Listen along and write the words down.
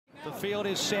The field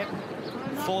is set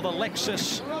for the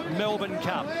Lexus Melbourne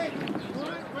Cup.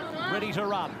 Ready to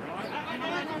run.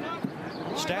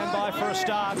 Stand by for a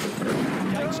start.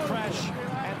 Gates crash,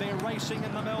 and they're racing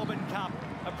in the Melbourne Cup.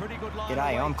 A pretty good line.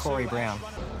 G'day, I'm Corey Brown.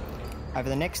 Over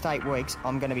the next 8 weeks,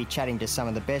 I'm going to be chatting to some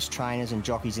of the best trainers and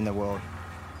jockeys in the world.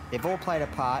 They've all played a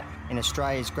part in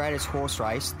Australia's greatest horse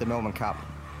race, the Melbourne Cup.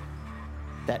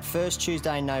 That first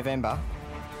Tuesday in November,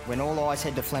 when all eyes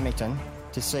head to Flemington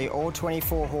to see all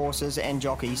 24 horses and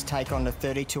jockeys take on the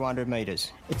 3,200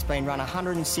 metres. It's been run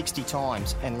 160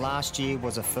 times, and last year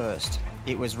was a first.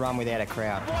 It was run without a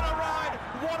crowd. What a ride!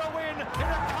 What a win!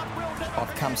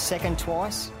 I've come second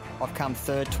twice, I've come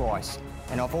third twice,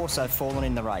 and I've also fallen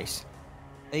in the race.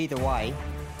 Either way,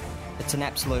 it's an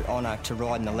absolute honour to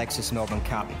ride in the Lexus Melbourne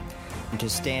Cup, and to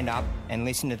stand up and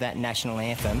listen to that national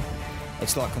anthem.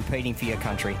 It's like competing for your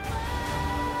country.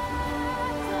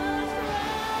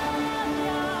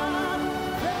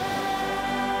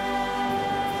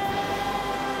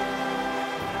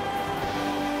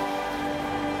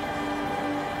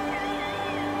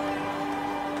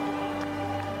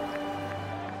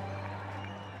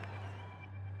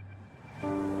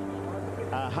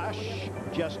 A hush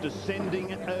just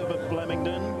descending over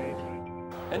Flemington.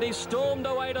 And he stormed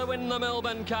away to win the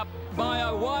Melbourne Cup by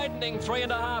a widening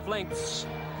 3.5 lengths.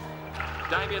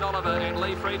 Damien Oliver and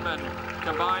Lee Friedman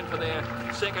combined for their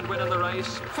second win in the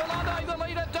race. Philonde, the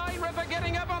leader. Dane Ripper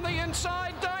getting up on the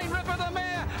inside. Dane Ripper, the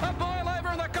mare. A boil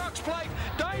over in the Cox Plate.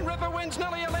 Dane Ripper wins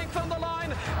nearly a length on the line.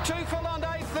 To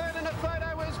Philonde. Third in a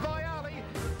photo is Viali.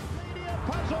 Media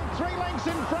Puzzle 3 lengths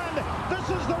in front. This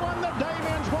is the one that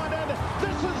Damien's wanted.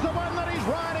 This is the one that he's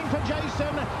riding for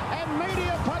Jason. And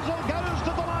Media Puzzle goes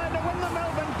to the line to win the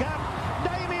Melbourne Cup.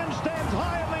 Damien stands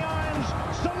high in the irons,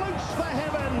 salutes the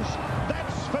heavens.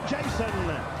 That's for Jason.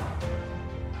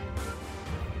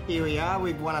 Here we are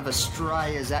with one of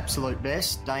Australia's absolute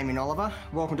best, Damien Oliver.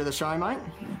 Welcome to the show, mate.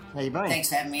 How you been? Thanks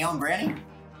for having me on, Brownie.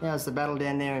 How's the battle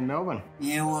down there in Melbourne?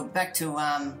 Yeah, we're back to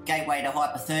gateway to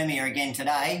hypothermia again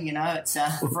today. You know, it's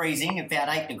freezing,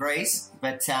 about 8 degrees,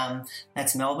 but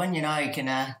that's Melbourne. You know,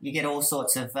 you get all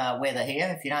sorts of weather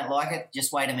here. If you don't like it,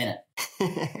 just wait a minute.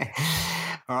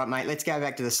 All right, mate, let's go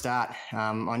back to the start.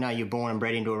 I know you're born and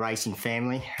bred into a racing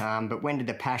family, but when did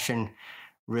the passion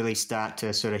really start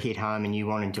to sort of hit home and you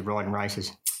wanted to ride in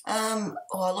races?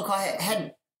 Look, I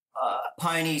had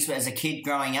ponies as a kid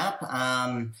growing up,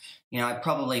 you know,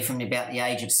 probably from about the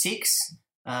age of 6.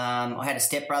 I had a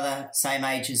stepbrother, same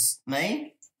age as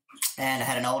me, and I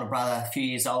had an older brother, a few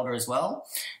years older as well.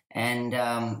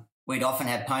 And we'd often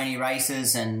have pony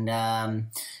races and,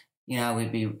 you know,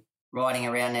 we'd be riding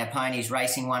around our ponies,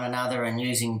 racing one another and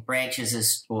using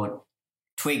branches or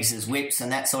twigs as whips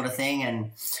and that sort of thing.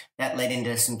 And that led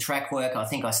into some track work. I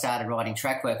think I started riding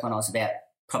track work when I was about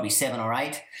probably 7 or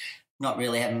 8. Not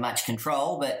really having much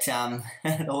control, but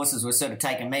the horses were sort of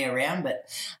taking me around. But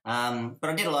I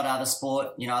did a lot of other sport.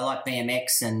 You know, I like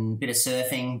BMX and a bit of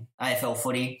surfing, AFL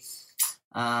footy.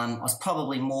 I was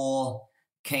probably more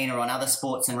keener on other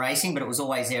sports than racing, but it was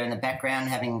always there in the background,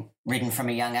 having ridden from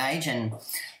a young age. And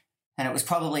it was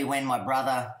probably when my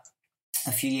brother,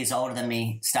 a few years older than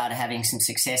me, started having some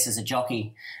success as a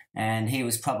jockey. And he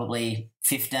was probably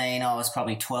 15, I was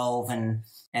probably 12, and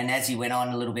as he went on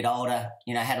a little bit older,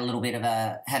 you know, had a little bit of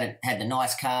had the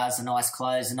nice cars, the nice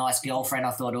clothes, a nice girlfriend.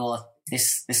 I thought, oh,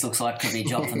 this looks like it could be a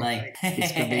job for me.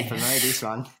 This could be for me, this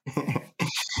one.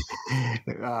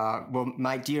 Well,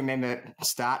 mate, do you remember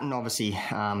starting, obviously,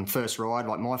 first ride,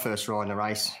 like my first ride in a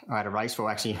race? I had a race for,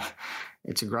 actually,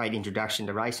 it's a great introduction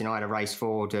to racing. I had a race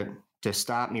for to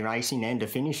start me racing and to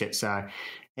finish it. So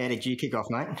how did you kick off,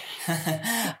 mate?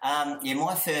 Yeah,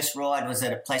 my first ride was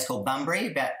at a place called Bunbury,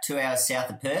 about 2 hours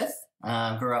south of Perth.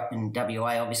 Grew up in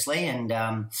WA, obviously, and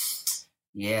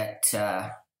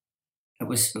it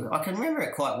was. I can remember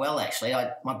it quite well, actually.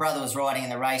 My brother was riding in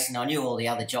the race, and I knew all the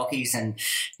other jockeys, and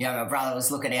you know, my brother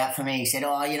was looking out for me. He said,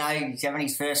 "Oh, you know, he's having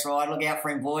his first ride. Look out for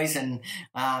him, boys!" And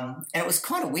it was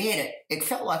kind of weird. It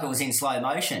felt like it was in slow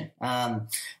motion,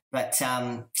 but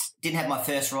didn't have my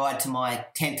first ride to my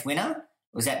 10th winner.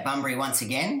 It was at Bunbury once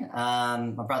again.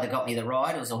 My brother got me the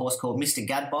ride. It was a horse called Mr.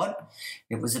 Gudbod.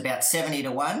 It was about 70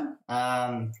 to 1.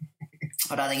 I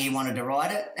don't think he wanted to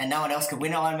ride it, and no one else could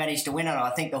win it. I managed to win it.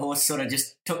 I think the horse sort of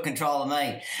just took control of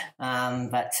me.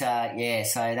 So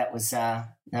that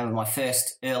were my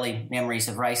first early memories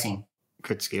of racing.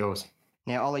 Good skills.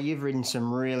 Now, Ollie, you've ridden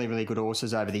some really, really good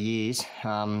horses over the years.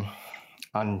 And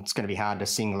it's going to be hard to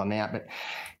single them out, but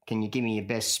can you give me your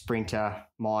best sprinter,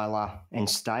 miler and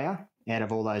stayer? out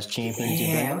of all those champions you've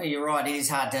Yeah, been? you're right. It is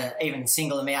hard to even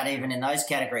single them out even in those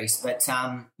categories. But,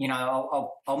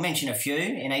 I'll mention a few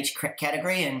in each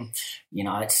category, and,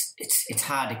 it's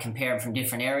hard to compare them from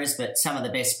different eras, but some of the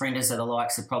best sprinters are the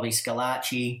likes of probably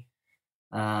Scalacci,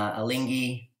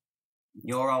 Alinghi,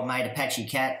 your old mate Apache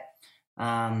Cat,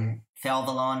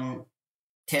 Falvalon,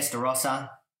 Testarossa.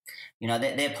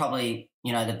 They're probably,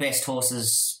 the best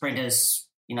horses, sprinters,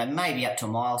 maybe up to a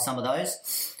mile, some of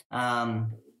those.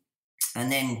 And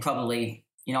then probably,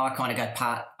 I kind of go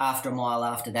part after a mile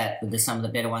after that with some of the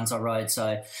better ones I rode.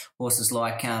 So horses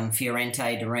like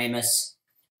Fiorente, Doremus,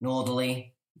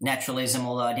 Northerly, Naturalism,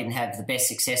 although I didn't have the best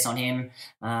success on him.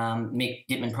 Mick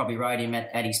Dittman probably rode him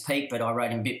at his peak, but I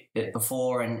rode him a bit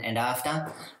before and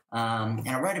after. And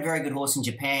I rode a very good horse in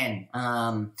Japan.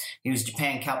 He was a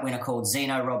Japan Cup winner called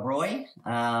Zeno Rob Roy.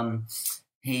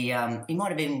 He might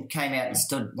have been came out and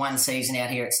stood one season out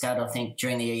here at Stud, I think,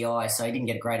 during the EI, so he didn't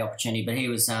get a great opportunity. But he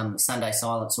was Sunday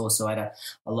Silence also had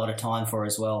a lot of time for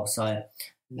as well. So,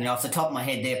 off the top of my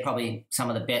head, they're probably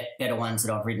some of the better ones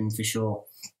that I've ridden for sure.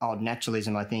 Old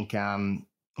Naturalism, I think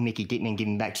Mickey Dittman gave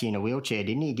him back to you in a wheelchair,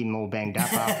 didn't he? Give him all banged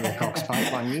up after the Cox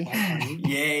Plate one year.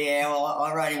 Yeah. Well,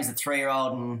 I rode him as a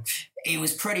 3-year-old, and he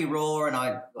was pretty raw, and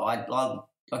I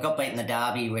got beaten the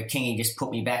Derby where Kingy just put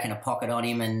me back in a pocket on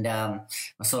him, and I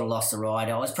sort of lost the ride.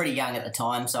 I was pretty young at the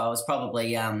time, so I was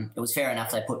probably it was fair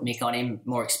enough they put Mick on him,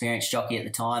 more experienced jockey at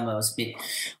the time. I was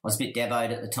a bit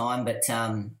devoed at the time, but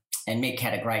and Mick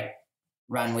had a great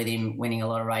run with him, winning a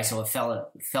lot of races. I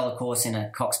fell of course in a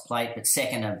Cox Plate, but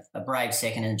second, a brave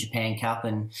second in the Japan Cup,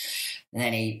 and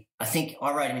then I think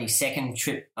I rode him in his second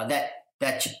trip.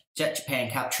 That Japan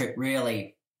Cup trip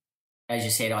really, as you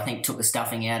said, I think took the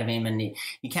stuffing out of him, and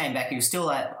he came back. He was still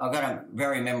I got a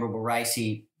very memorable race.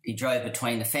 He drove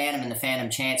between the Phantom and the Phantom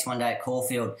Chance one day at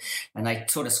Caulfield, and they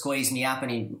sort of squeezed me up, and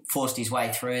he forced his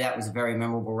way through. That was a very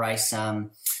memorable race. I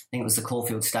think it was the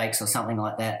Caulfield Stakes or something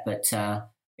like that, but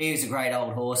he was a great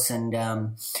old horse, and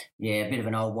a bit of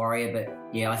an old warrior. But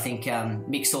I think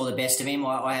Mick saw the best of him.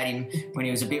 I had him when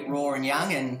he was a bit raw and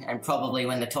young, and probably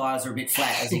when the tyres were a bit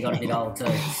flat as he got a bit old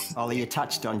too. Ollie, you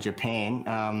touched on Japan.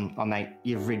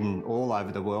 You've ridden all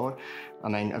over the world. I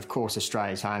mean, of course,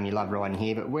 Australia's home. You love riding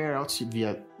here, but where else have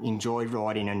you enjoyed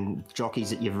riding and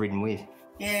jockeys that you've ridden with?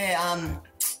 Yeah,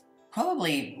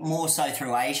 probably more so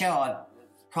through Asia. I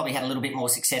probably had a little bit more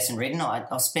success in ridden.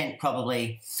 I spent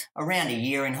probably around a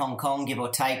year in Hong Kong, give or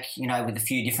take, with a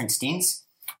few different stints.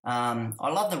 I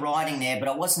love the riding there, but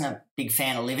I wasn't a big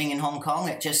fan of living in Hong Kong.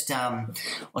 It just, I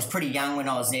was pretty young when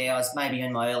I was there. I was maybe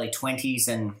in my early 20s,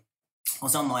 and I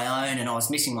was on my own, and I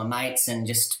was missing my mates and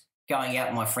just going out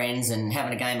with my friends and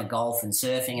having a game of golf and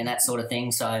surfing and that sort of thing.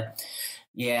 So,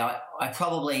 I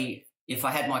probably, if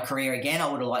I had my career again, I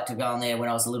would have liked to go on there when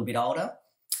I was a little bit older.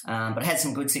 But I had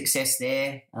some good success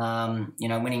there,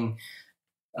 winning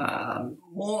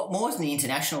more than the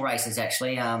international races,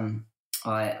 actually. I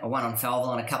won on Falval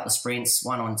on a couple of sprints,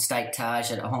 one on State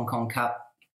Taj at a Hong Kong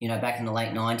Cup, back in the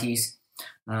late 90s.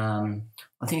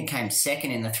 I think it came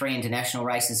second in the 3 international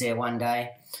races there one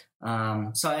day.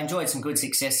 So I enjoyed some good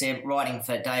success there, riding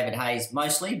for David Hayes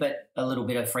mostly, but a little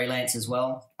bit of freelance as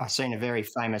well. I've seen a very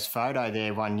famous photo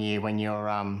there one year when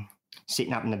you're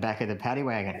sitting up in the back of the paddy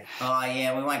wagon. Oh,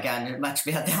 yeah, we won't go into much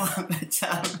about that one, but,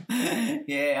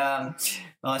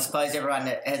 I suppose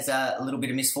everyone has a little bit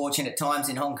of misfortune at times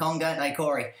in Hong Kong, don't they,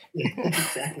 Corey?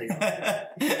 Exactly right.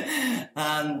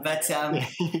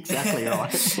 Exactly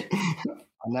right.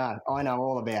 I know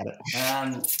all about it.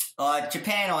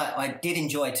 Japan, I did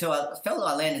enjoy too. I felt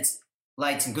I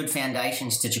laid some good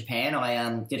foundations to Japan.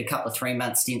 I did a couple of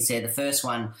 3-month stints there. The first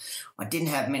one, I didn't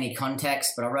have many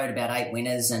contacts, but I rode about 8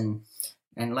 winners and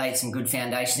laid some good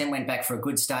foundations. Then went back for a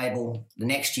good stable the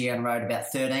next year and rode about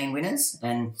 13 winners.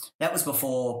 And that was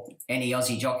before any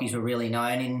Aussie jockeys were really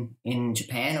known in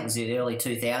Japan. It was the early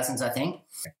 2000s, I think.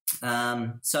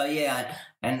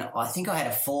 And I think I had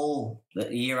a fall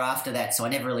the year after that, so I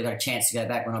never really got a chance to go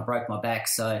back when I broke my back.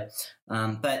 So,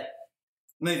 but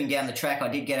moving down the track, I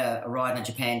did get a ride in a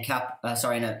Japan Cup,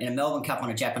 in a Melbourne Cup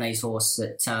on a Japanese horse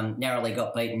that narrowly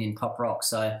got beaten in Pop Rock.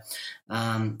 So,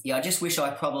 I just wish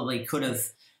I probably could have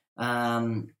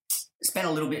spent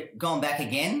a little bit, gone back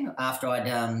again after I'd,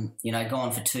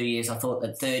 gone for 2 years. I thought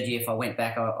that third year, if I went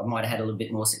back, I might have had a little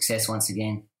bit more success once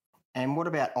again. And what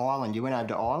about Ireland? You went over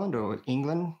to Ireland or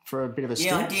England for a bit of a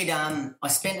stint? Yeah, I did. I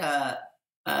spent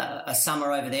a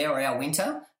summer over there, or our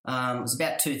winter. It was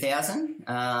about 2000.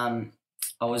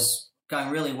 I was going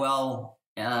really well,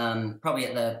 probably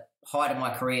at the height of my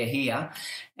career here,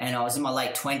 and I was in my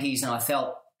late 20s, and I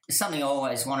felt it's something I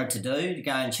always wanted to do, to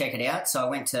go and check it out. So I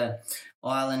went to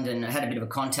Ireland and had a bit of a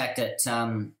contact at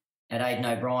at Aidan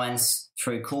O'Brien's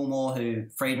through Coolmore, who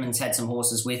Freedman's had some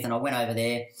horses with, and I went over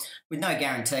there with no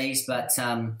guarantees, but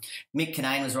Mick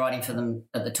Kinane was riding for them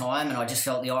at the time, and I just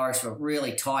felt the Irish were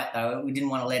really tight, though. We didn't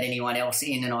want to let anyone else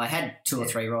in, and I had 2 or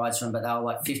 3 rides for them, but they were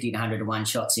like 50 to 100 to 1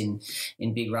 shots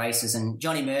in big races. And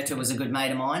Johnny Murtagh was a good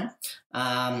mate of mine.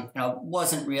 And I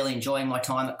wasn't really enjoying my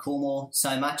time at Coolmore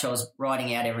so much. I was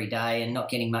riding out every day and not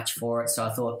getting much for it, so I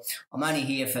thought, I'm only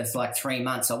here for like 3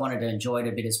 months. I wanted to enjoy it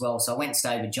a bit as well, so I went and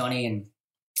stayed with Johnny and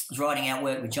was riding out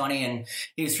work with Johnny, and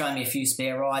he was throwing me a few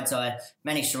spare rides. I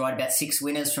managed to ride about 6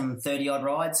 winners from 30-odd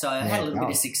rides, so I had a little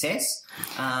bit of success.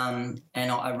 And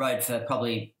I rode for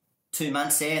probably 2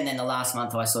 months there, and then the last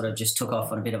month I sort of just took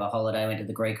off on a bit of a holiday, went to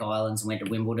the Greek islands and went to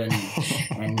Wimbledon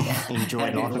and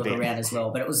enjoyed had a look around as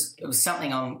well. But it was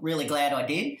something I'm really glad I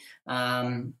did.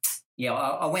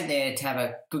 I went there to have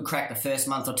a good crack the first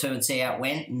month or 2 and see how it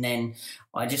went, and then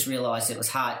I just realised it was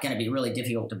going to be really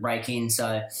difficult to break in,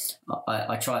 so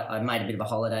I made a bit of a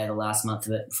holiday the last month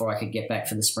of it before I could get back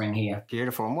for the spring here.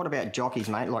 Beautiful. And what about jockeys,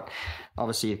 mate? Like,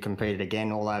 obviously you've competed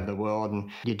again all over the world,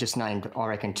 and you just named, I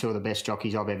reckon, 2 of the best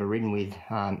jockeys I've ever ridden with,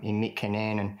 in Mick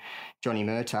Kinane and Johnny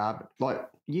Murtagh. Like,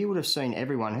 you would have seen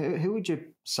everyone. Who would you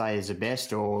say is the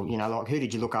best, or, you know, like, who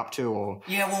did you look up to? Or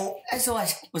yeah, well, as I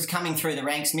was coming through the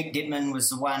ranks, Mick Dittman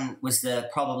was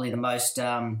probably the most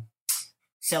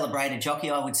celebrated jockey,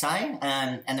 I would say.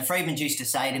 And the Freedmans used to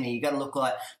say to me, you got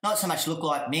to not so much look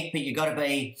like Mick, but you got to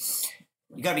be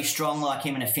strong like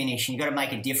him in a finish, and you got to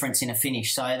make a difference in a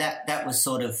finish. So that was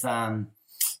sort of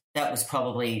that was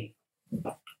probably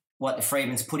what the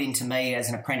Freedmans put into me as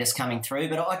an apprentice coming through.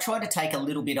 But I tried to take a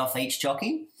little bit off each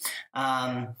jockey.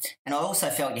 And I also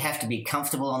felt you have to be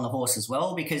comfortable on the horse as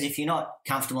well, because if you're not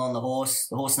comfortable on the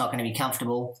horse is not going to be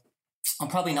comfortable. I'm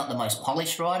probably not the most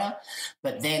polished rider,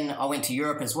 but then I went to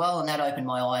Europe as well, and that opened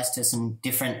my eyes to some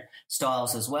different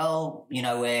styles as well, you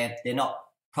know, where they're not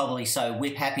probably so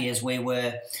whip happy as we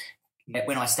were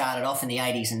when I started off in the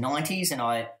 80s and 90s, and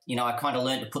I kind of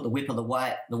learned to put the whip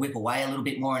away a little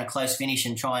bit more in a close finish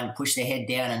and try and push their head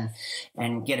down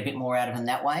and get a bit more out of them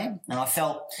that way. And I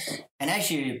felt, and as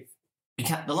the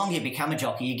longer you become a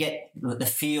jockey, you get the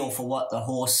feel for what the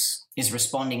horse is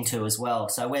responding to as well.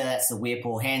 So whether that's the whip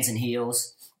or hands and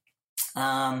heels,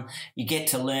 you get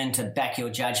to learn to back your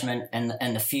judgment and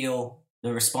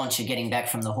the response you're getting back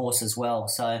from the horse as well.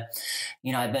 So,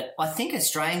 you know, but I think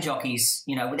Australian jockeys,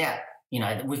 you know, without, you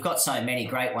know, we've got so many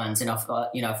great ones, and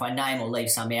if I name or leave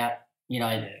some out, you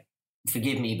know,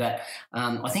 forgive me, but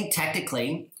I think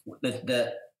tactically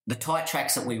the tight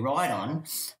tracks that we ride on,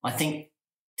 I think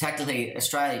tactically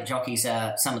Australian jockeys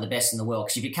are some of the best in the world,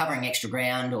 because if you're covering extra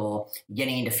ground or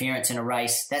getting interference in a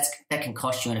race, that can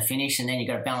cost you in a finish, and then you've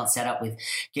got to balance that up with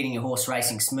getting your horse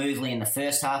racing smoothly in the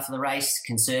first half of the race,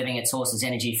 conserving its horse's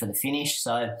energy for the finish.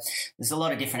 So there's a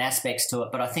lot of different aspects to it,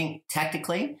 but I think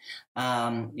tactically the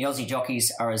Aussie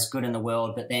jockeys are as good in the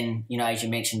world. But then, you know, as you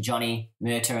mentioned, Johnny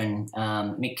Murtagh and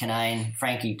Mick Kinane,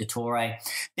 Frankie Dettori,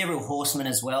 they're real horsemen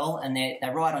as well, and they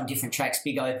ride on different tracks,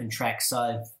 big open tracks,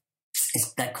 so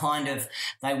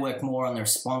they work more on the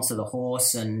response of the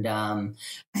horse and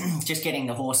just getting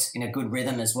the horse in a good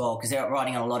rhythm as well, because they're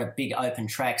riding on a lot of big open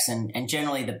tracks, and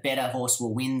generally the better horse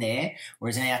will win there,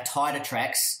 whereas in our tighter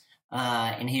tracks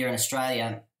here in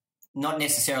Australia, not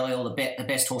necessarily all the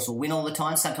best horse will win all the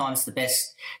time. Sometimes the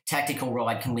best tactical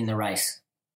ride can win the race.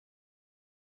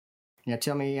 Now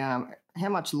tell me, how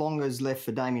much longer is left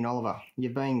for Damien Oliver?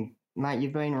 You've been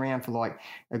around for like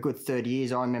a good 30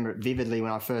 years. I remember it vividly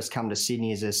when I first come to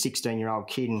Sydney as a 16-year-old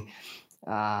kid, and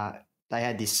they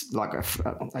had this, like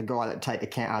a guy that take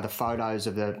the photos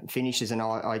of the finishes, and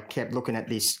I kept looking at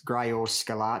this grey horse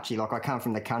Scalacci. Like, I come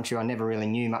from the country, I never really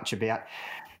knew much about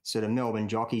sort of Melbourne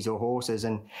jockeys or horses,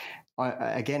 and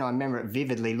I remember it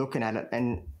vividly looking at it,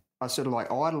 and I sort of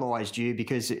like idolised you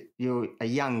because you're a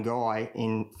young guy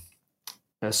in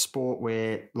a sport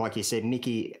where, like you said,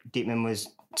 Mickey Dittman was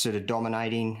sort of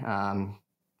dominating,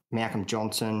 Malcolm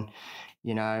Johnson,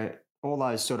 you know, all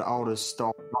those sort of older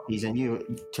style jockeys, and you're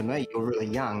really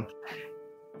young.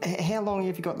 How long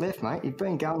have you got left, mate? You've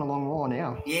been going a long while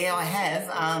now. Yeah, I have.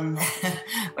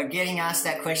 I'm getting asked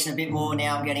that question a bit more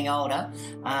now I'm getting older.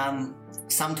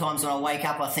 Sometimes when I wake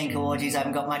up, I think, oh, geez, I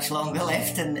haven't got much longer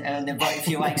left, and there are a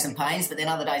few aches and pains, but then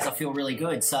other days I feel really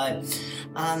good. So,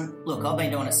 look, I've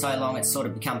been doing it so long, it's sort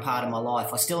of become part of my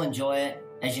life. I still enjoy it.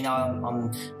 As you know,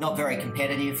 I'm not very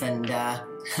competitive, and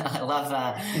I love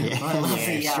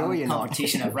the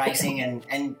competition of racing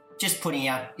and just putting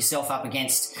yourself up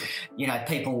against, you know,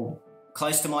 people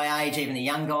close to my age, even the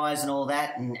young guys and all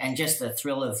that, and just the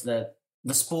thrill of the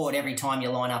sport every time you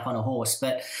line up on a horse.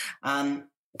 But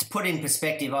to put it in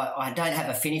perspective, I don't have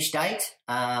a finish date.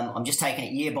 I'm just taking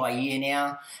it year by year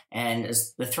now. And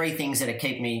as the three things that are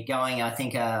keeping me going, I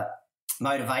think, are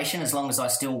motivation, as long as I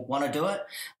still want to do it,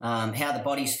 how the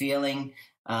body's feeling,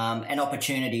 and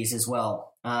opportunities as well.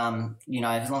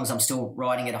 As long as I'm still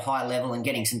riding at a high level and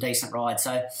getting some decent rides.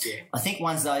 So I think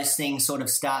once those things sort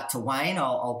of start to wane,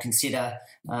 I'll consider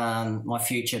my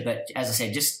future. But as I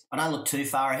said, I don't look too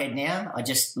far ahead now. I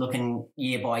just looking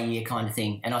year by year kind of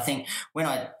thing. And I think when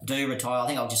I do retire, I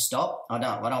think I'll just stop. I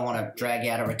don't want to drag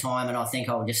out a retirement. I think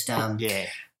I'll just I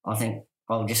think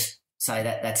I'll just say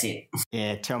that's it.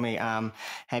 Yeah. Tell me,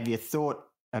 have you thought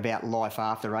about life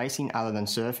after racing other than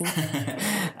surfing?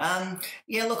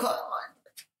 Look,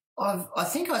 I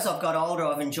think as I've got older,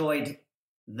 I've enjoyed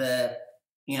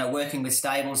working with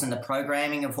stables and the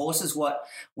programming of horses,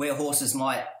 where horses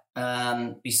might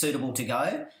be suitable to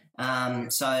go.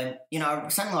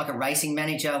 Something like a racing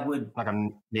manager would... Like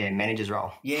a manager's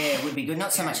role. Yeah, would be good.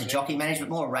 Not so much a jockey manager, but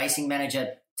more a racing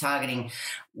manager targeting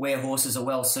where horses are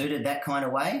well suited, that kind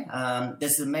of way.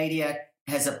 There's the media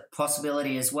has a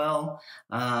possibility as well.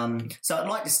 So I'd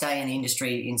like to stay in the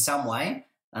industry in some way,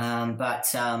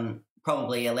 but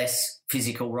probably a less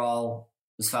physical role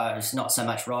as far as not so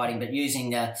much riding, but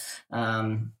using the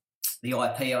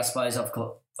IP, I suppose,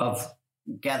 I've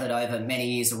gathered over many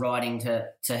years of riding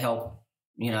to help,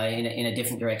 in a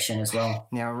different direction as well.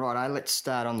 Now, righto, let's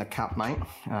start on the Cup, mate.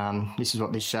 This is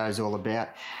what this show's all about.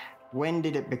 When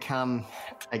did it become,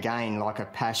 again, like a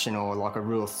passion or like a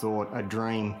real thought, a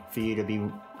dream for you to be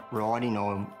riding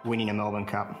or winning a Melbourne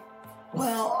Cup?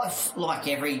 Well, like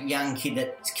every young kid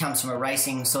that comes from a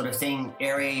racing sort of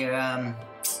area,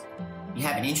 you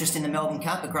have an interest in the Melbourne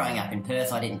Cup. But growing up in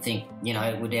Perth, I didn't think,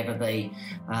 it would ever be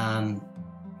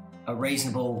a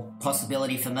reasonable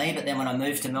possibility for me. But then when I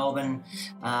moved to Melbourne,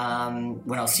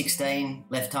 when I was 16,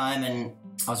 left home and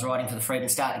I was riding for the Freedman,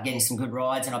 started getting some good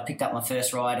rides, and I picked up my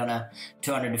first ride on a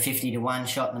 250 to 1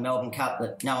 shot in the Melbourne Cup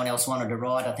that no one else wanted to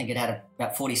ride. I think it had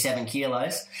about 47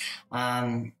 kilos.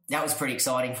 That was pretty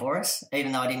exciting for us,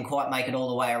 even though I didn't quite make it all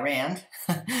the way around.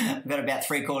 I got about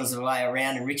 3/4 of the way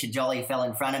around, and Richard Jolly fell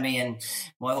in front of me, and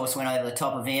my horse went over the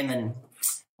top of him, and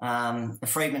the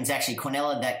Freedman's actually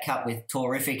Quinella'd that cup with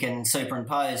Torific and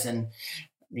Superimpose, and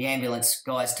the ambulance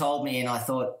guys told me, and I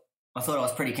thought I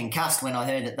was pretty concussed when I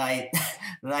heard that they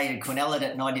had Quinella'd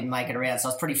it and I didn't make it around. So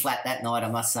I was pretty flat that night, I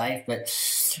must say. But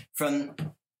from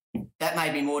that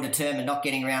made me more determined, not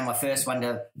getting around my first one,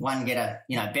 to get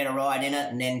a better ride in it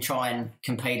and then try and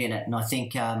compete in it. And I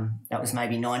think that was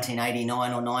maybe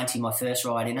 1989 or 90, my first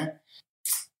ride in it.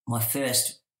 My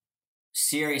first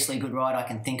seriously good ride I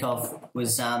can think of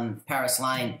was Paris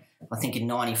Lane, I think in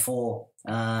 94,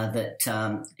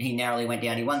 that he narrowly went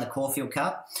down. He won the Caulfield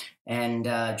Cup and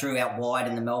drew out wide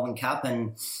in the Melbourne Cup,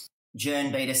 and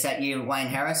Jern beat us that year with Wayne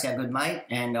Harris, our good mate,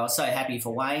 and I was so happy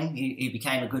for Wayne. He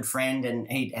became a good friend, and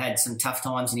he had some tough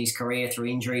times in his career through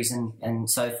injuries and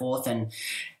so forth, and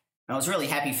I was really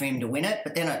happy for him to win it.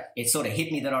 But then it sort of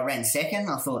hit me that I ran second.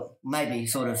 I thought maybe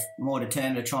sort of more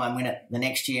determined to try and win it the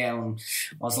next year, and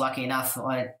I was lucky enough.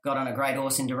 I got on a great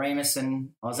horse in Doremus, and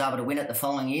I was able to win it the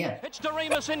following year. It's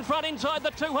Doremus in front inside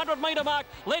the 200-metre mark,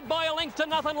 led by a length to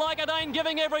Nothing Like a Dane,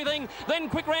 giving everything. Then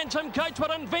Quick Ransom,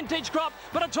 Coachman and Vintage Crop,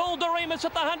 but it's all Doremus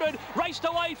at the 100. Raced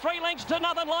away 3 lengths to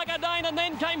Nothing Like a Dane, and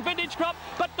then came Vintage Crop,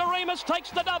 but Doremus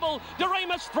takes the double.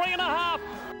 Doremus 3.5.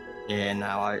 Yeah,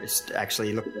 no, I just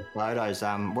actually looked at the photos.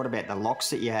 What about the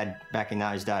locks that you had back in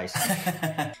those days?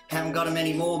 Haven't got them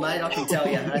anymore, mate, I can tell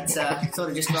you. It sort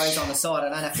of just grows on the side. I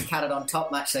don't have to cut it on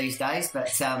top much these days,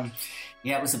 but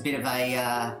it was a bit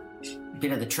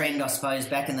of the trend, I suppose,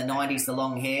 back in the 90s, the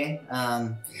long hair.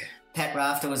 Pat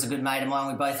Rafter was a good mate of mine.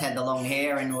 We both had the long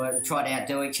hair and we tried to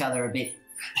outdo each other a bit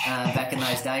back in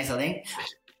those days, I think.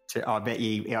 I bet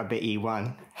you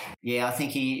won. Yeah, I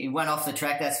think he went off the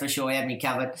track, that's for sure. He had me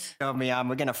covered. We're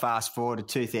going to fast forward to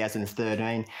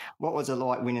 2013. What was it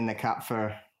like winning the Cup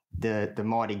for the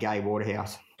mighty Gai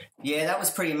Waterhouse? Yeah, that was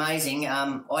pretty amazing.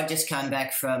 I just came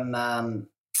back from,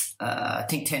 I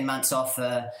think, 10 months off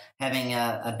having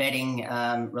a betting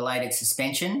related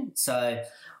suspension. So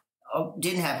I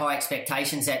didn't have high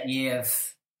expectations that year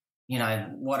of,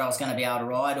 what I was going to be able to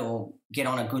ride or get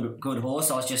on a good horse.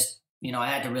 I was just, I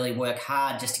had to really work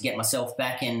hard just to get myself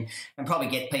back in and probably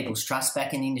get people's trust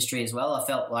back in the industry as well. I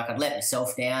felt like I'd let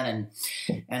myself down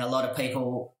and a lot of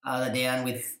people are down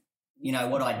with,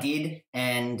 what I did,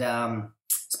 and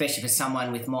especially for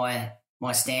someone with my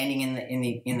standing in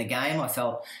the game. I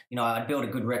felt, I'd built a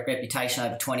good reputation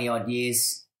over 20-odd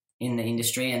years in the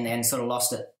industry and sort of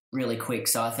lost it really quick.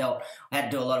 So I felt I had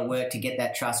to do a lot of work to get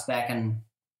that trust back, and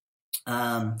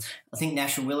I think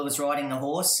Nashville Willa was riding the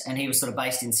horse, and he was sort of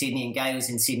based in Sydney, and Gai was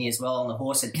in Sydney as well, and the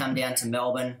horse had come down to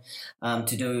Melbourne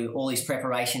to do all his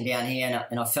preparation down here,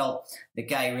 and I felt that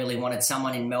Gai really wanted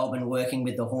someone in Melbourne working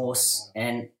with the horse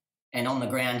and on the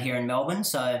ground here in Melbourne.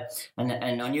 So,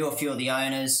 and I knew a few of the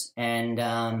owners, and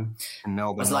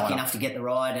Melbourne was lucky enough to get the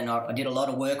ride, and I did a lot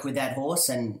of work with that horse,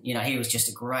 and, you know, he was just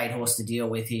a great horse to deal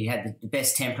with. He had the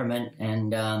best temperament,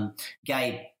 and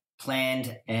Gai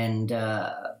planned and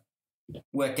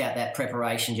worked out that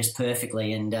preparation just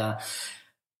perfectly, and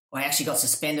I actually got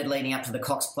suspended leading up to the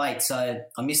Cox Plate, so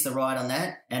I missed the ride on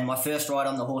that, and my first ride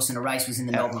on the horse in a race was in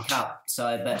the Melbourne Cup.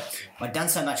 So, but I'd done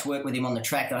so much work with him on the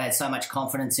track that I had so much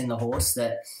confidence in the horse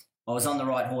that I was on the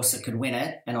right horse that could win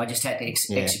it, and I just had to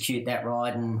execute that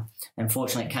ride, and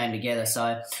fortunately it came together.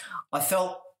 So I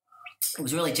felt it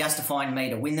was really justifying me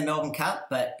to win the Melbourne Cup,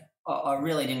 but I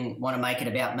really didn't want to make it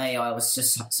about me. I was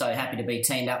just so happy to be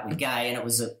teamed up with Gai, and it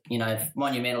was a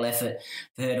monumental effort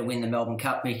for her to win the Melbourne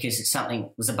Cup, because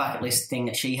it was a bucket list thing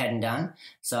that she hadn't done.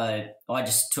 So I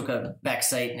just took a back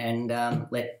seat and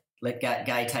let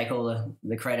Gai take all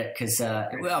the credit, because I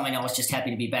was just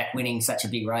happy to be back winning such a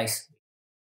big race.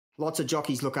 Lots of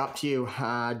jockeys look up to you.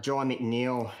 Jye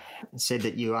McNeil said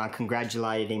that you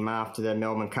congratulated him after the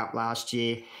Melbourne Cup last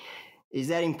year. Is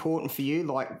that important for you,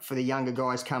 like for the younger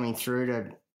guys coming through to,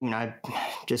 you know,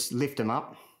 just lift them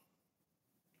up?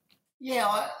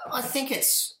 Yeah, I think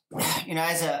it's, you know,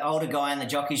 as an older guy in the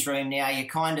jockeys room now,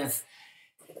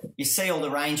 you see all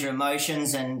the range of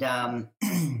emotions and,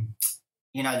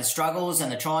 you know, the struggles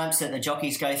and the triumphs that the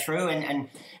jockeys go through. And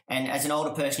as an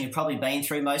older person, you've probably been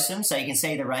through most of them, so you can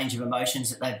see the range of emotions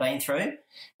that they've been through.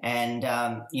 And,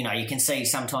 you know, you can see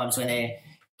sometimes when they're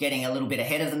getting a little bit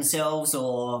ahead of themselves,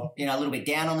 or, you know, a little bit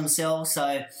down on themselves.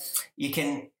 So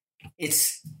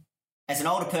it's as an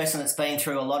older person that's been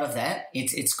through a lot of that,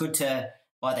 it's good to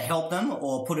either help them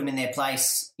or put them in their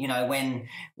place, you know, when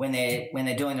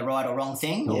they're doing the right or wrong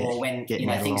thing, or when, you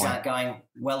know, things aren't going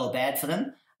well or bad for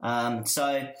them.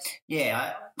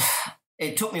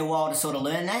 It took me a while to sort of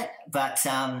learn that, but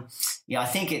I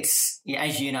think it's,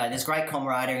 as you know, there's great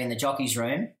camaraderie in the jockeys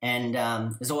room, and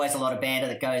there's always a lot of banter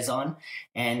that goes on.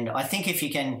 And I think if you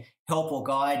can help or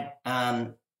guide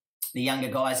the younger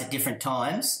guys at different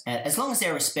times, as long as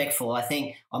they're respectful, I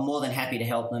think I'm more than happy to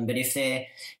help them. But if they're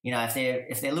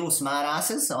little smart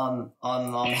asses, I'm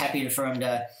happy for them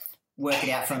to work it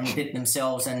out from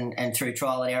themselves and through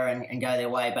trial and error and go their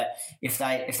way. But if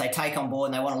they take on board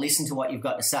and they want to listen to what you've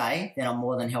got to say, then I'm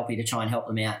more than happy to try and help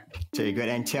them out. Too good.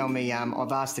 And tell me,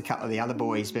 I've asked a couple of the other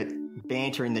boys, but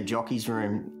banter in the jockeys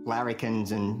room,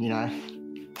 larrikins and, you know,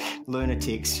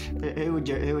 lunatics, who would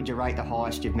you rate the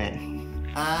highest you've met?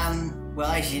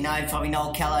 Well, as you know, probably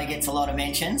Noel Callow gets a lot of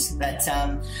mentions, but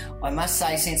I must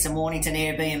say, since the Mornington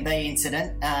Airbnb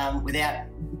incident, without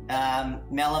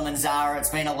Mellum and Zara, it's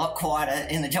been a lot quieter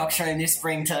in the jocks room this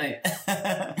spring too.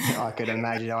 I could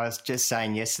imagine. I was just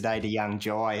saying yesterday to young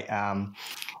Jye,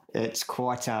 it's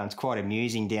quite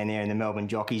amusing down there in the Melbourne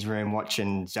jockeys room,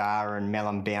 watching Zara and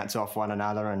Mellum bounce off one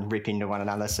another and rip into one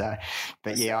another. So,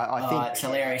 but yeah, I think it's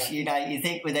hilarious. You know, you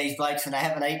think with these blokes, when they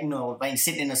haven't eaten or been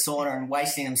sitting in the sauna and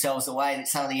wasting themselves away, that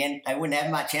some of they wouldn't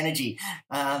have much energy.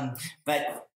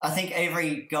 But I think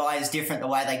every guy is different the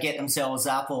way they get themselves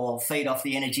up or feed off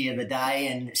the energy of the day,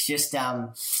 and it's just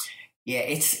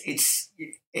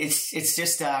it's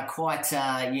just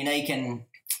quite unique and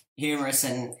humorous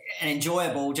and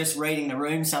enjoyable, just reading the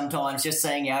room sometimes, just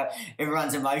seeing how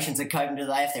everyone's emotions are coping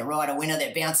today. If they're right or winner,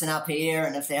 they're bouncing up here,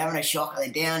 and if they're having a shock, they're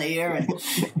down here. And,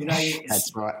 you know,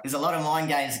 that's right. There's a lot of mind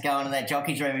games going in that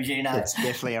jockey's room, as you know. It's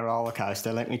definitely a roller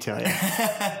coaster, let me tell you.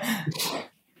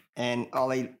 And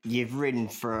Ollie, you've ridden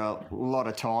for a lot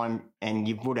of time and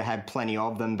you would have had plenty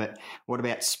of them, but what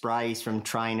about sprays from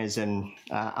trainers and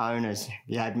owners?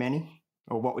 You had many?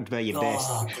 Or what would be your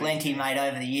best? Plenty, mate,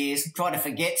 over the years. Try to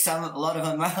forget a lot of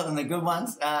them rather than the good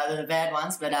ones, the bad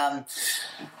ones. But I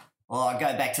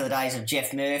go back to the days of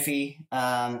Jeff Murphy.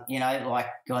 You know, like,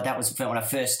 God, that was when I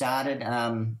first started.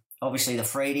 Obviously the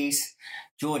Freedies.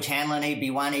 George Hanlon, he'd be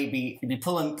one. He'd be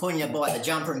pulling you by the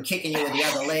jumper and kicking you with the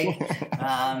other leg.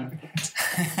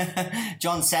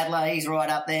 John Sadler, he's right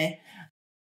up there.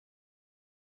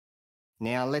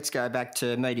 Now let's go back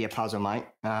to Media Puzzle, mate.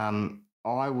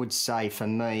 I would say for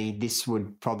me, this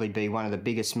would probably be one of the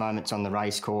biggest moments on the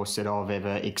race course that I've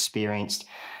ever experienced.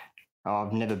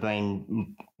 I've never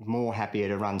been more happier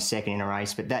to run second in a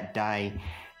race, but that day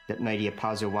that Media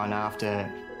Puzzle won,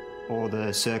 after all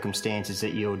the circumstances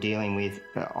that you're dealing with,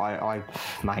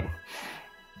 mate,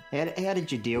 how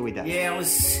did you deal with that? Yeah,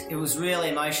 it was really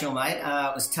emotional, mate.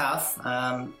 It was tough.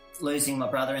 losing my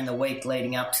brother in the week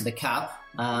leading up to the Cup,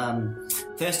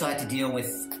 first I had to deal with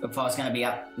if I was going to be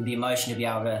up with the emotion to be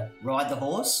able to ride the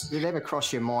horse. Did it ever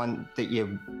cross your mind that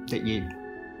you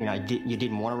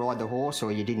didn't want to ride the horse,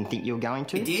 or you didn't think you were going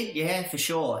to? It did, yeah, for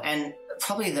sure. And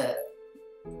probably one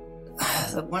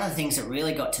of the things that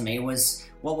really got to me was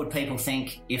what would people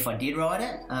think if I did ride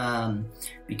it?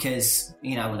 Because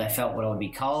they felt what I would be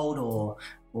cold,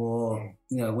 or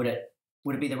would it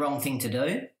be the wrong thing to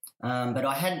do? But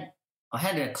I had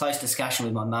a close discussion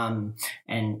with my mum,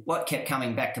 and what kept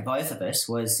coming back to both of us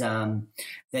was that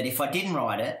if I didn't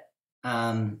ride it,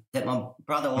 that my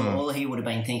brother, all he would have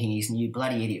been thinking is, "You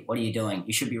bloody idiot, what are you doing?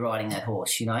 You should be riding that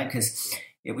horse," because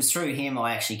it was through him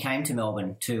I actually came to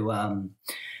Melbourne to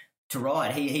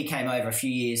ride. He came over a few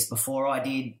years before I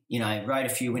did, rode a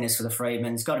few winners for the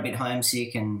Freedmans, got a bit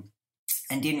homesick and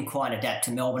didn't quite adapt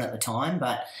to Melbourne at the time,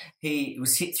 but he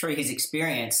was hit through his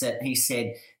experience that he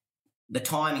said the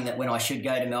timing that when I should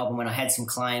go to Melbourne, when I had some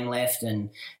claim left and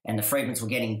the Freedmans were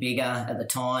getting bigger at the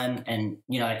time, and,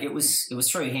 it was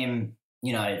through him,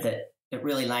 that it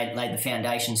really laid the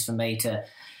foundations for me to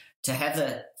have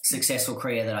the successful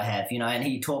career that I have, and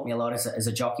he taught me a lot as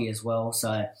a jockey as well.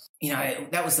 So,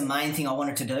 that was the main thing I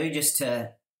wanted to do, just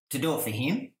to do it for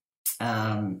him.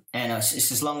 And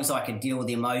it's as long as I could deal with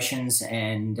the emotions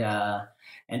and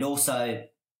also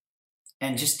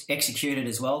just execute it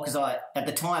as well. Because at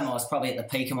the time I was probably at the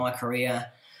peak of my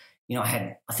career.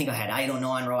 I think I had 8 or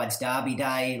 9 rides Derby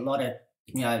Day. A lot of,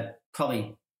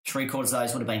 probably 3/4 of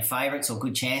those would have been favourites or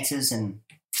good chances, and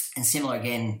similar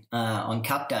again on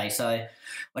Cup Day. So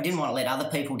I didn't want to let other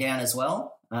people down as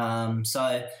well.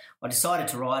 So I decided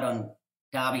to ride on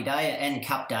Derby Day and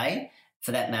Cup Day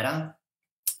for that matter.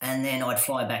 And then I'd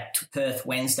fly back to Perth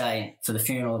Wednesday for the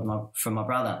funeral for my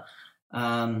brother.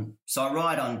 So I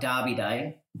ride on Derby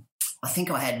Day. I think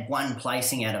I had 1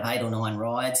 placing out of 8 or 9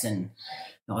 rides, and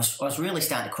I was really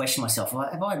starting to question myself.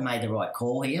 Have I made the right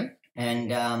call here?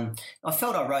 And I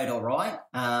felt I rode all right.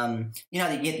 You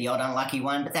get the odd unlucky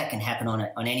one, but that can happen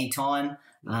on any time.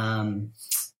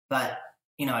 But,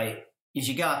 as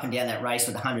you go up and down that race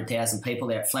with 100,000 people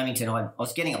there at Flemington, I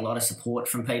was getting a lot of support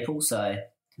from people. So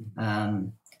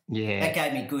that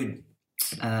gave me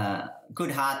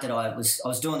good heart that I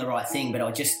was doing the right thing,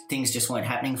 but things just weren't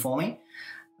happening for me.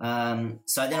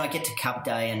 So then I get to Cup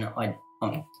Day, and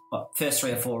on first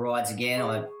 3 or 4 rides again,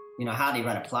 I hardly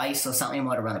run a place or something. I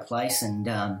might have run a place, and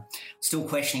still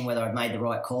questioning whether I'd made the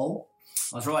right call.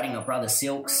 I was riding my brother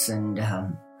Silks, and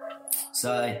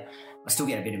so I still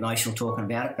get a bit emotional talking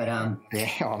about it. But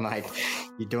mate,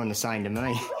 you're doing the same to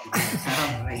me.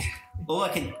 All I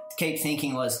could keep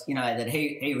thinking was, that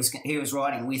he was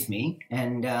riding with me,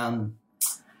 and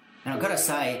I've got to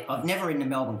say, I've never ridden a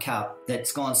Melbourne Cup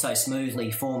that's gone so smoothly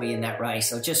for me in that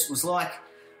race. I just was like,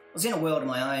 I was in a world of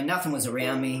my own. Nothing was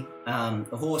around me.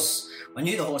 The horse, I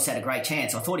knew the horse had a great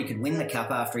chance. I thought he could win the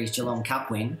Cup after his Geelong Cup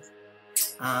win.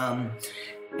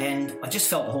 And I just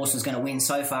felt the horse was going to win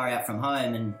so far out from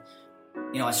home. And,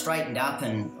 I straightened up,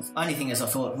 and the only thing is I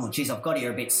thought, I've got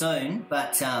here a bit soon.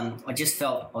 But I just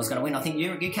felt I was going to win. I think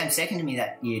you came second to me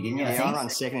that year, didn't you? Yeah, I run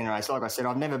second in the race. Like I said,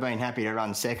 I've never been happy to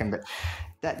run second, but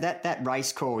that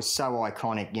race call is so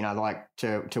iconic, like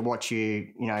to watch you,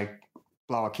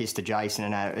 blow a kiss to Jason,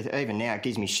 and even now it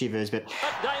gives me shivers. But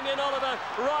Damien Oliver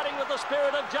riding with the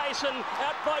spirit of Jason,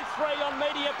 out by 3 on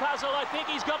Media Puzzle. I think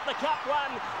he's got the Cup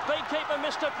one. Beekeeper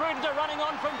Mr. Prudent running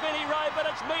on from Vinnie Road,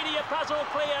 but it's Media Puzzle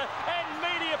clear, and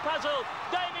Media Puzzle.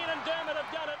 Damien and Dermot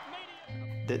have done it.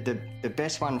 The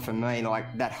best one for me,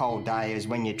 like that whole day, is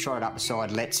when you trotted up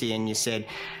beside Letzi and you said,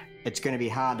 "It's going to be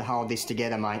hard to hold this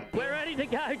together, mate." We're ready to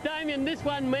go. Damien, this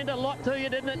one meant a lot to you,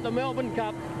 didn't it, the Melbourne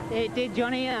Cup? Yeah, it did,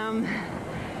 Johnny.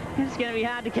 It's going to be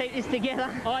hard to keep this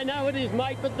together. I know it is,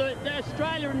 mate, but the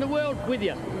Australia and the world's with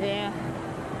you. Yeah,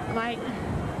 mate.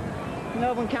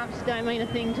 Melbourne Cups don't mean a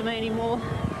thing to me anymore.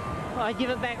 I'd give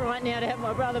it back right now to have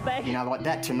my brother back. Like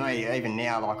that to me, even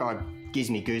now, gives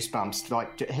me goosebumps.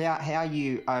 Like how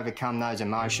you overcome those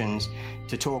emotions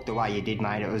to talk the way you did,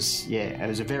 mate. It was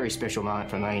a very special moment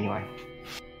for me anyway.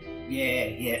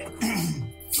 Yeah.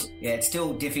 Yeah, it's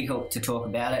still difficult to talk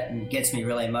about it, and gets me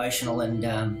really emotional. And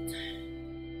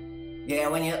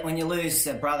when you lose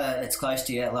a brother that's close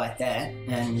to you like that,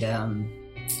 and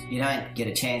you don't get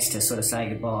a chance to sort of say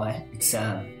goodbye, it's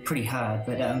pretty hard.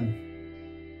 But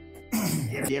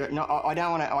yeah, but no, I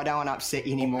don't want to upset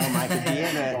you anymore, mate. But do you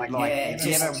ever do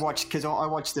you ever watch? Because I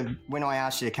watched when I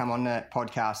asked you to come on the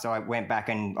podcast, I went back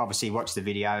and obviously watched the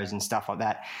videos and stuff like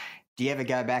that. Do you ever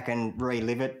go back and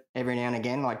relive it every now and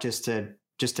again, like just to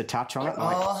touch on it?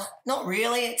 Oh, not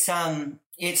really.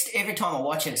 It's every time I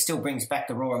watch it, it still brings back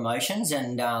the raw emotions,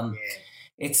 and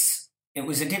it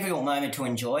was a difficult moment to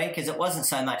enjoy because it wasn't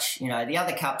so much, you know, the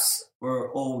other cups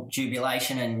were all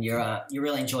jubilation and you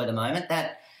really enjoy the moment.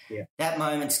 That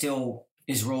moment still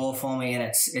is raw for me, and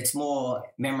it's more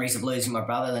memories of losing my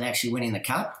brother than actually winning the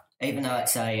cup. Even though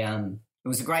it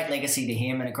was a great legacy to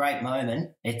him and a great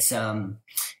moment, it's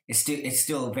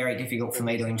still very difficult for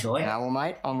me to enjoy. Well,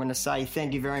 mate, I'm going to say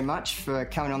thank you very much for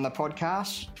coming on the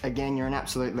podcast. Again, you're an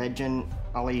absolute legend.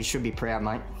 Ollie, you should be proud,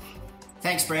 mate.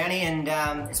 Thanks, Brownie, and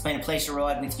it's been a pleasure to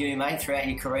ride with you, mate, throughout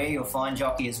your career. You're a fine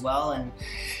jockey as well, and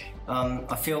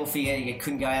I feel for you, you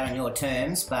couldn't go out on your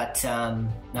terms, but,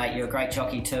 mate, you're a great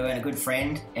jockey too and a good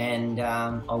friend, and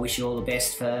I wish you all the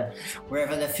best for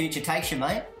wherever the future takes you,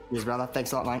 mate. Yes, brother.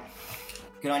 Thanks a lot, mate.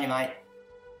 Good on you, mate.